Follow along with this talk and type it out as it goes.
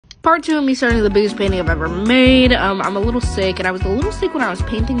Part 2 of me starting the biggest painting I've ever made. I'm a little sick, and I was a little sick when I was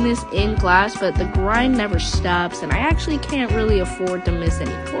painting this in class, but the grind never stops, and I actually can't really afford to miss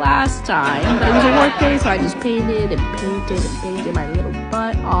any class time. But it was a work day, so I just painted and painted and painted my little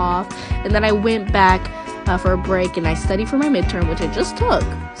butt off, and then I went back for a break, and I studied for my midterm, which I just took,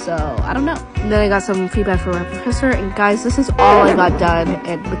 so I don't know. And then I got some feedback from my professor, and guys, this is all I got done,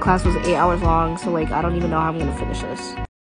 and the class was 8 hours long, so like I don't even know how I'm gonna finish this.